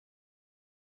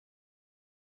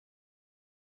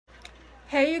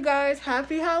Hey you guys,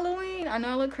 happy Halloween. I know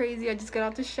I look crazy, I just got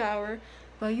out the shower,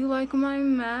 but you like my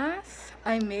mask?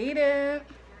 I made it.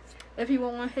 If you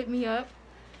want one, hit me up.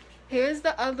 Here's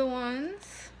the other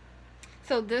ones.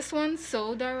 So this one's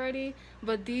sold already,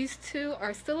 but these two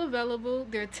are still available.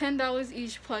 They're $10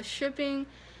 each plus shipping.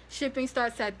 Shipping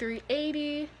starts at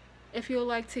 $3.80. If you would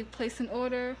like to place an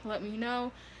order, let me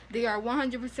know. They are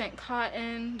 100%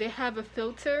 cotton. They have a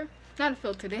filter. Not a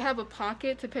filter, they have a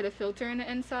pocket to put a filter in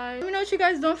the inside. Let me know what you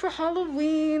guys doing for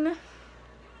Halloween.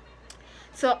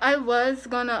 So I was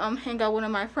gonna hang out with one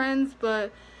of my friends,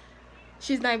 but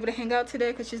she's not able to hang out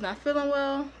today because she's not feeling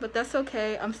well. But that's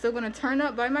okay. I'm still gonna turn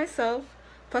up by myself.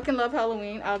 Fucking love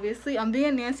Halloween, obviously. I'm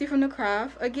being Nancy from the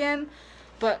craft again,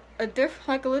 but a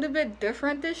little bit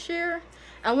different this year.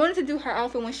 I wanted to do her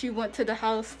outfit when she went to the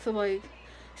house to like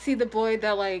see the boy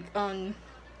that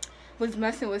was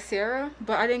messing with Sarah,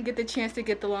 but I didn't get the chance to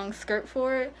get the long skirt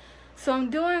for it. So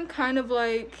I'm doing kind of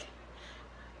like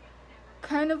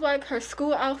her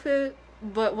school outfit,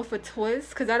 but with a twist,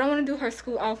 because I don't want to do her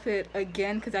school outfit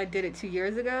again because I did it 2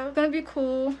 years ago. It's gonna be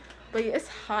cool, but yeah, it's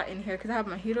hot in here because I have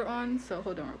my heater on, so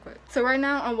hold on real quick. So right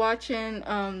now I'm watching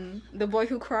The Boy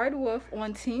Who Cried Wolf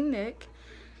on Team Nick.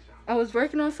 I was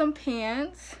working on some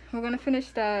pants. We're gonna finish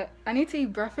that. I need to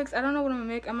eat breakfast. I don't know what I'm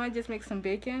gonna make. I might just make some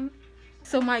bacon.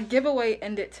 So my giveaway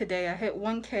ended today. I hit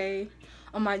 1K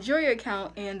on my jewelry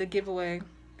account, and the giveaway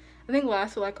I think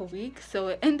lasted like a week. So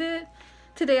it ended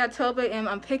today at 12 a.m.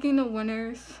 I'm picking the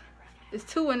winners. It's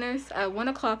 2 winners. At 1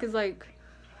 o'clock is like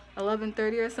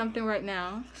 11:30 or something right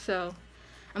now. So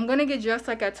I'm gonna get dressed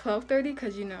like at 12:30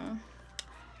 because you know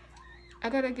I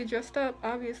gotta get dressed up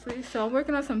obviously. So I'm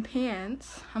working on some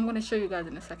pants. I'm gonna show you guys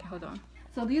in a second. Hold on.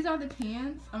 So these are the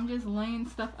pants. I'm just laying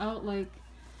stuff out like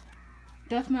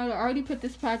Death Metal. I already put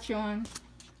this patch on.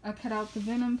 I cut out the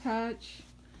Venom patch,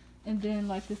 and then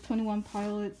like this 21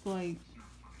 Pilots, like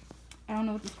I don't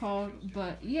know what it's called,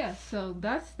 but yeah. So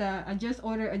that's that. I just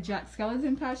ordered a Jack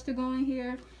Skeleton patch to go in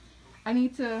here. I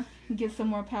need to get some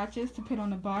more patches to put on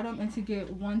the bottom and to get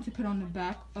one to put on the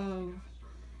back of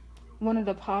one of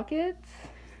the pockets.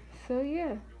 So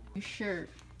yeah, shirt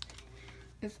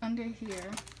is under here.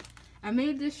 I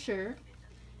made this shirt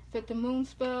fit the moon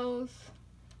spells.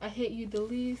 I hate you the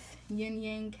least, yin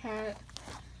yang cat.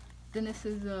 Then this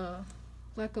is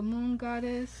like a moon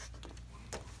goddess.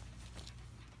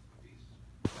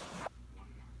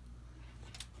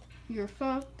 You're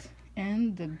fucked,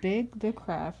 and the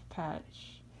craft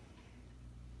patch.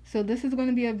 So this is going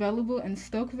to be available in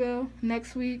Stokeville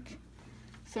next week.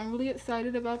 So I'm really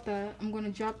excited about that. I'm going to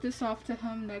drop this off to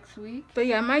him next week. But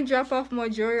yeah, I might drop off more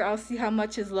jewelry. I'll see how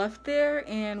much is left there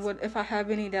and what if I have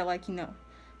any that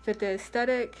fit the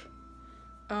aesthetic.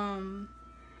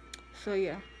 So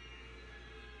yeah.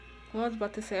 What I was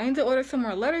about to say, I need to order some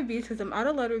more letter beads because I'm out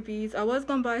of letter beads. I was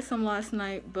gonna buy some last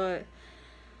night, but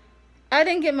I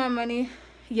didn't get my money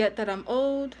yet that I'm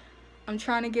owed. I'm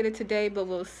trying to get it today, but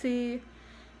we'll see.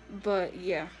 But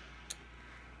yeah.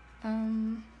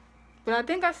 But I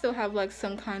think I still have like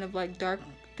some kind of like dark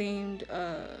themed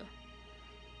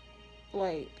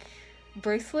like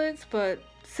bracelets, but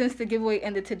since the giveaway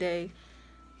ended today,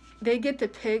 they get to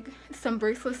pick some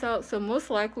bracelets out, so most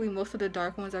likely most of the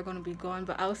dark ones are going to be gone,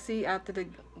 but I'll see after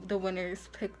the winners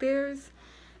pick theirs.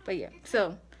 But yeah,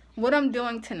 so what I'm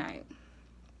doing tonight,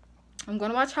 I'm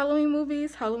going to watch Halloween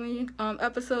movies, Halloween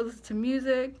episodes to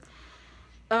music,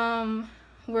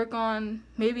 work on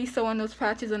maybe sewing those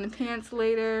patches on the pants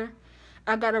later.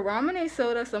 I got a ramen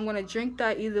soda, so I'm going to drink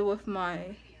that either with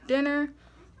my dinner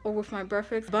or with my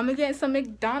breakfast. But I'm getting some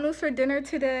McDonald's for dinner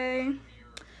today.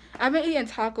 I've been eating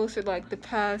tacos for like the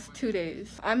past 2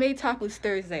 days. I made tacos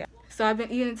Thursday, so I've been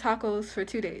eating tacos for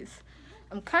 2 days.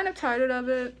 I'm kind of tired of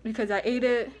it because I ate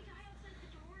it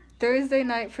Thursday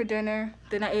night for dinner,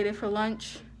 then I ate it for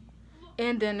lunch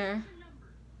and dinner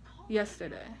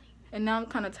yesterday, and now I'm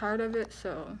kind of tired of it.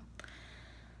 So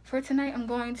for tonight, I'm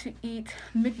going to eat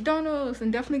McDonald's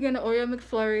and definitely get an Oreo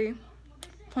McFlurry.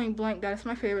 Point blank, that's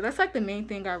my favorite. That's like the main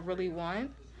thing I really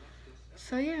want.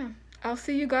 So yeah. I'll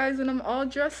see you guys when I'm all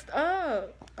dressed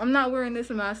up. I'm not wearing this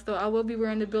mask though. I will be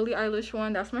wearing the Billie Eilish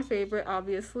one. That's my favorite,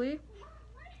 obviously.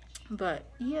 But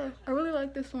yeah, I really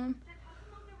like this one.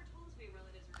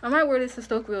 I might wear this to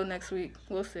Stokeville next week.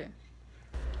 We'll see.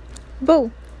 Boo!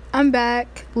 I'm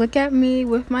back. Look at me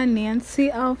with my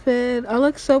Nancy outfit. I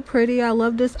look so pretty. I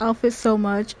love this outfit so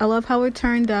much. I love how it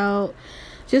turned out.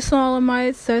 Just all of my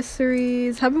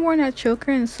accessories. Haven't worn that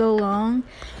choker in so long.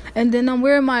 And then I'm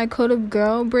wearing my Code of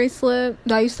Girl bracelet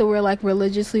that I used to wear like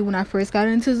religiously when I first got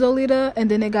into Zolita,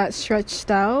 and then it got stretched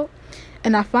out.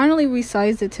 and I finally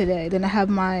resized it today. Then I have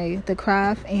the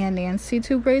Craft and Nancy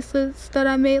 2 bracelets that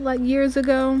I made like years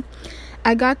ago.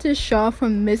 I got this shawl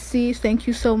from Missy. Thank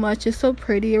you so much. It's so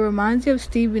pretty. It reminds me of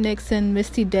Stevie Nicks and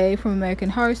Misty Day from American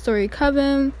Horror Story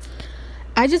Coven.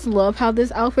 I just love how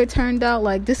this outfit turned out.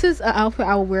 Like, this is an outfit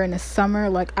I will wear in the summer.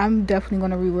 Like, I'm definitely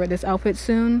going to rewear this outfit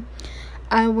soon.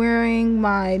 I'm wearing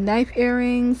my knife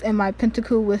earrings and my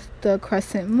pentacle with the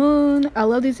crescent moon. I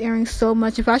love these earrings so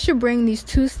much. If I should bring these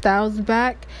two styles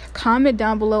back, comment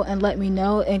down below and let me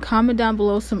know. And comment down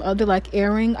below some other like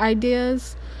earring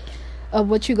ideas of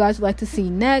what you guys would like to see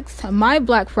next. My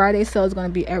Black Friday sale is going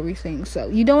to be everything, so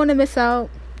you don't want to miss out.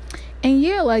 And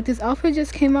yeah, like, this outfit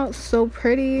just came out so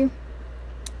pretty.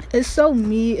 It's so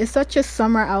me. It's such a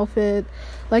summer outfit.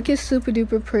 Like, it's super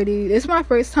duper pretty. It's my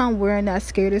first time wearing that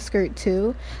skater skirt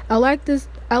too. I like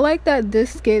that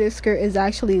this skater skirt is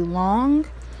actually long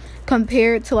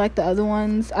compared to like the other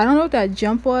ones. I don't know what that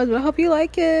jump was, but I hope you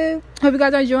like it. Hope you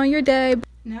guys are enjoying your day.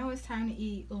 Now it's time to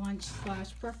eat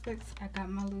lunch/breakfast. I got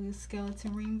my little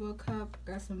skeleton rainbow cup,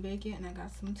 got some bacon, and I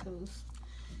got some toast.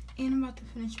 And I'm about to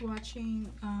finish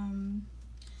watching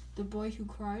The Boy Who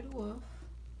Cried Wolf.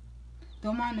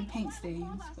 Don't mind the paint stains,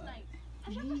 but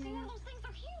yeah.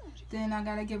 Then I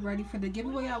gotta get ready for the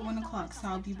giveaway at 1 o'clock, so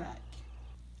I'll be back.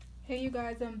 Hey you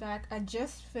guys, I'm back. I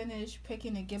just finished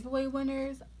picking the giveaway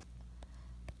winners.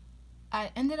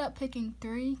 I ended up picking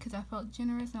 3 because I felt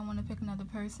generous and I want to pick another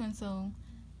person. So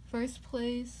first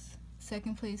place,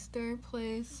 second place, third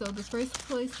place. So the first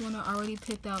place winner already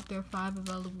picked out their 5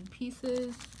 available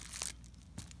pieces.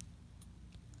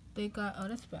 They got, oh,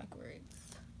 that's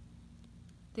backwards.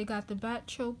 They got the bat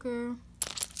choker.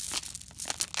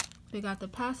 They got the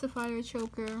pacifier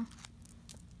choker.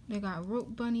 They got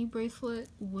rope bunny bracelet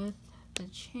with the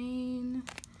chain.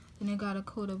 Then they got a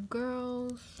coat of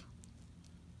girls.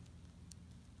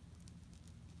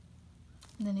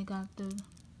 And then they got the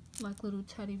like little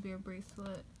teddy bear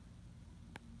bracelet.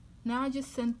 Now I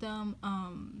just sent them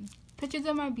pictures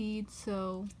of my beads,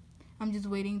 so I'm just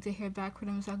waiting to hear back from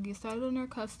them so I can get started on their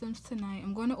customs tonight.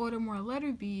 I'm going to order more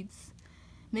letter beads,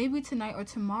 maybe tonight or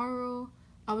tomorrow.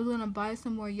 I was going to buy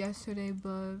some more yesterday,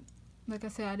 but like I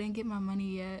said, I didn't get my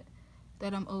money yet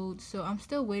that I'm owed, so I'm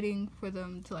still waiting for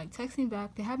them to like text me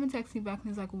back. They haven't texted me back and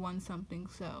it's like 1 something,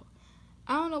 so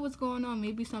I don't know what's going on.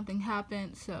 Maybe something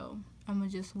happened, so I'm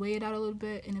gonna just wait it out a little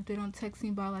bit, and if they don't text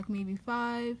me by like maybe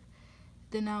 5,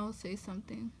 then I'll say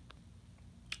something.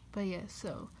 But yeah,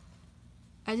 so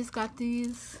I just got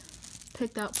these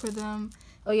picked out for them.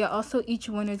 Oh yeah, also each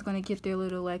winner is gonna get their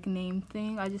little like name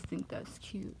thing. I just think that's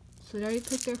cute. So they already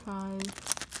picked their 5,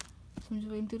 so I'm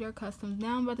just waiting through their customs.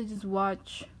 Now I'm about to just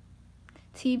watch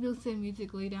TV, listen to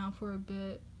music, lay down for a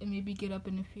bit, and maybe get up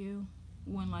in a few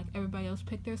when like everybody else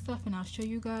picked their stuff, and I'll show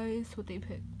you guys what they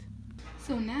picked.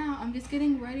 So now I'm just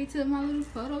getting ready to my little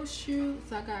photo shoot.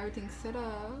 So I got everything set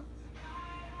up.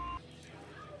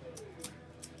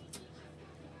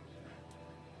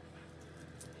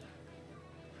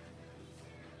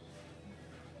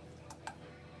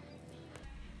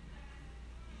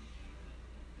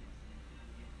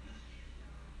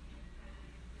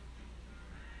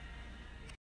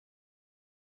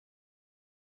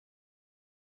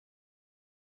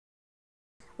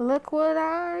 Look what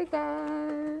I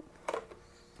got.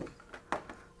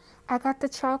 I got the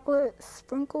chocolate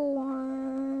sprinkle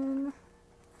one.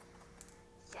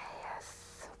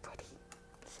 Yes, so pretty.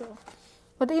 So,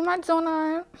 but the emotes on.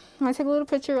 I might take a little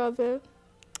picture of it.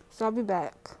 So I'll be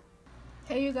back.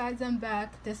 Hey you guys, I'm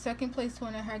back. The second place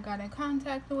winner had got in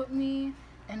contact with me,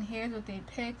 and here's what they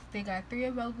picked. They got 3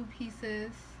 available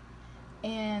pieces,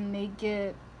 and they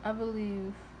get, I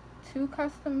believe, 2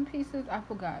 custom pieces. I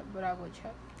forgot, but I will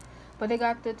check. But they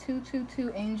got the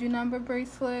 222 angel number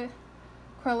bracelet,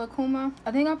 Krelakuma.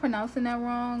 I think I'm pronouncing that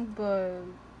wrong, but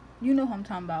you know who I'm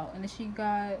talking about. And then she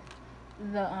got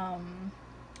the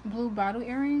blue bottle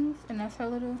earrings, and that's her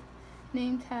little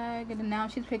name tag. And then now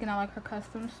she's picking out like her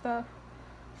custom stuff.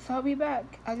 So I'll be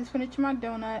back. I just finished my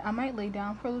donut. I might lay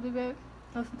down for a little bit,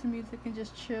 listen to music, and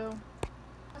just chill.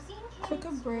 Took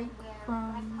a break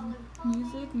from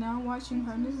music, now watching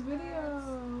her new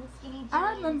video.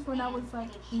 I remember when I was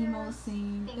like emo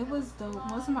scene, it was dope.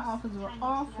 Most of my outfits were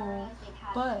awful,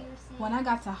 but when I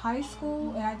got to high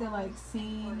school and I did like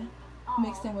scene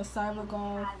mixed in with cyber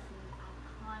golf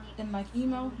and like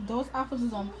emo, those outfits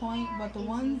was on point. But the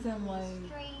ones in like,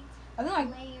 I think like,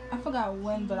 I forgot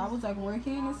when, but I was like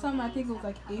working in the summer, I think it was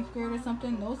like 8th grade or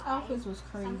something. Those outfits was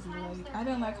crazy. Like, I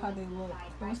didn't like how they looked.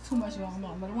 There was too much going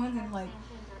on. But the ones in like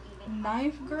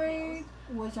 9th grade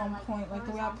was on point. Like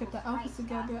the way I put the outfits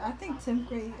together. I think 10th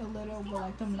grade a little, but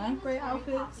like the 9th grade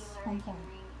outfits on point.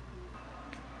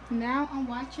 Now I'm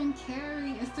watching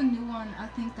Carrie. It's the new one. I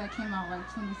think that came out like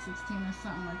 2016 or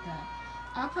something like that.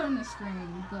 I'll put on the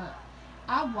screen, but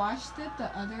I watched it the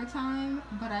other time,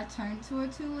 but I turned to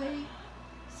it too late.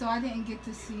 So I didn't get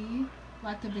to see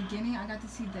like the beginning. I got to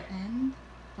see the end,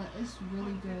 but it's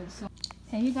really good. So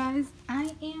hey you guys,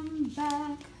 I am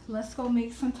back. Let's go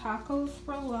make some tacos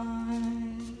for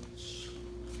lunch.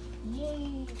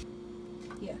 Yay.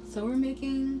 Yeah, so we're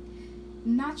making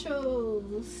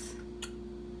nachos.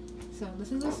 So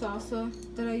this is the salsa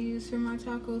that I use for my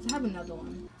tacos. I have another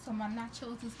one. So my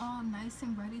nachos is all nice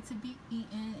and ready to be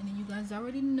eaten. And then you guys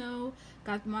already know,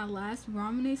 got my last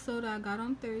ramen soda I got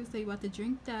on Thursday. About to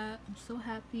drink that. I'm so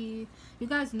happy. You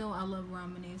guys know I love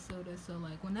ramen soda. So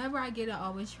like whenever I get it, I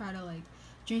always try to like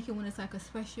drink it when it's like a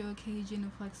special occasion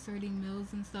of like certain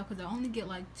meals and stuff. Because I only get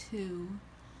like 2.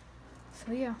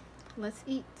 So yeah, let's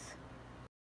eat.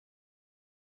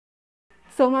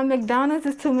 So my McDonald's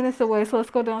is 2 minutes away, so let's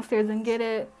go downstairs and get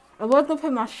it. I was gonna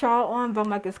put my shawl on, but I'm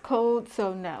like, it's cold,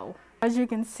 so no. As you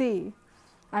can see,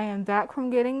 I am back from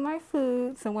getting my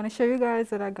food, so I'm gonna show you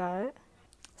guys what I got.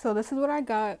 So this is what I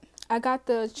got. I got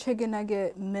the chicken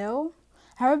nugget meal.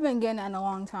 I haven't been getting it in a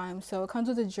long time, so it comes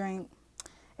with a drink.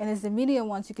 And it's the medium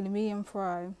one, so you can medium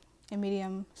fry and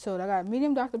medium soda. I got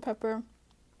medium Dr. Pepper,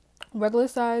 regular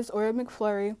size Oreo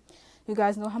McFlurry. You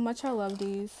guys know how much I love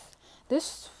these.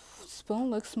 This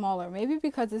spoon looks smaller, maybe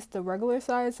because it's the regular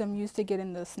size. I'm used to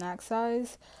getting the snack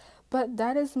size, but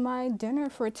that is my dinner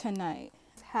for tonight.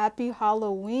 Happy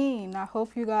Halloween. I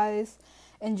hope you guys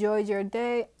enjoyed your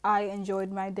day. I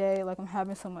enjoyed my day. Like, I'm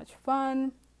having so much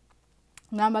fun.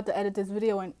 Now I'm about to edit this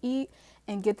video and eat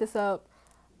and get this up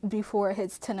before it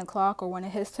hits 10 o'clock or when it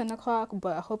hits 10 o'clock.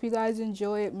 But I hope you guys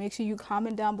enjoy it. Make sure you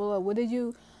comment down below, what did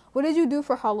you do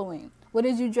for Halloween? What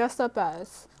did you dress up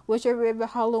as? What's your favorite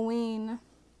Halloween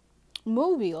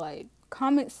movie? Like,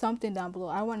 comment something down below.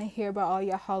 I want to hear about all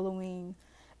your Halloween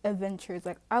adventures.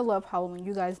 Like, I love Halloween,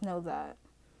 you guys know that.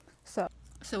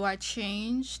 So I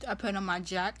changed. I put on my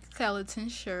Jack Skeleton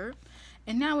shirt,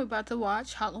 and now we're about to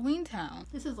watch Halloween Town.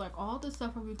 This is like all the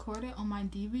stuff I recorded on my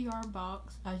DVR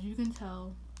box. As you can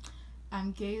tell,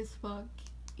 I'm gay as fuck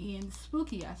and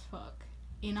spooky as fuck,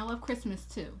 and I love Christmas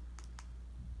too.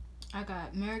 I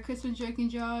got Merry Christmas, Drake and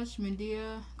Josh,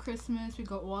 Medea Christmas. We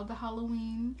got all the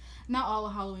Halloween. Not all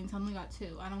the Halloweens. I only got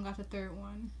 2. I don't got the 3rd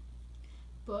one.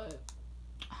 But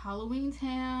Halloween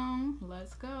Town.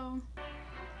 Let's go.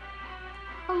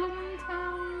 Halloween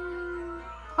Town.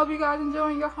 Hope you guys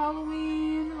enjoying your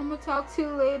Halloween. I'm going to talk to you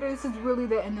later. This is really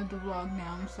the end of the vlog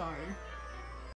now. I'm sorry.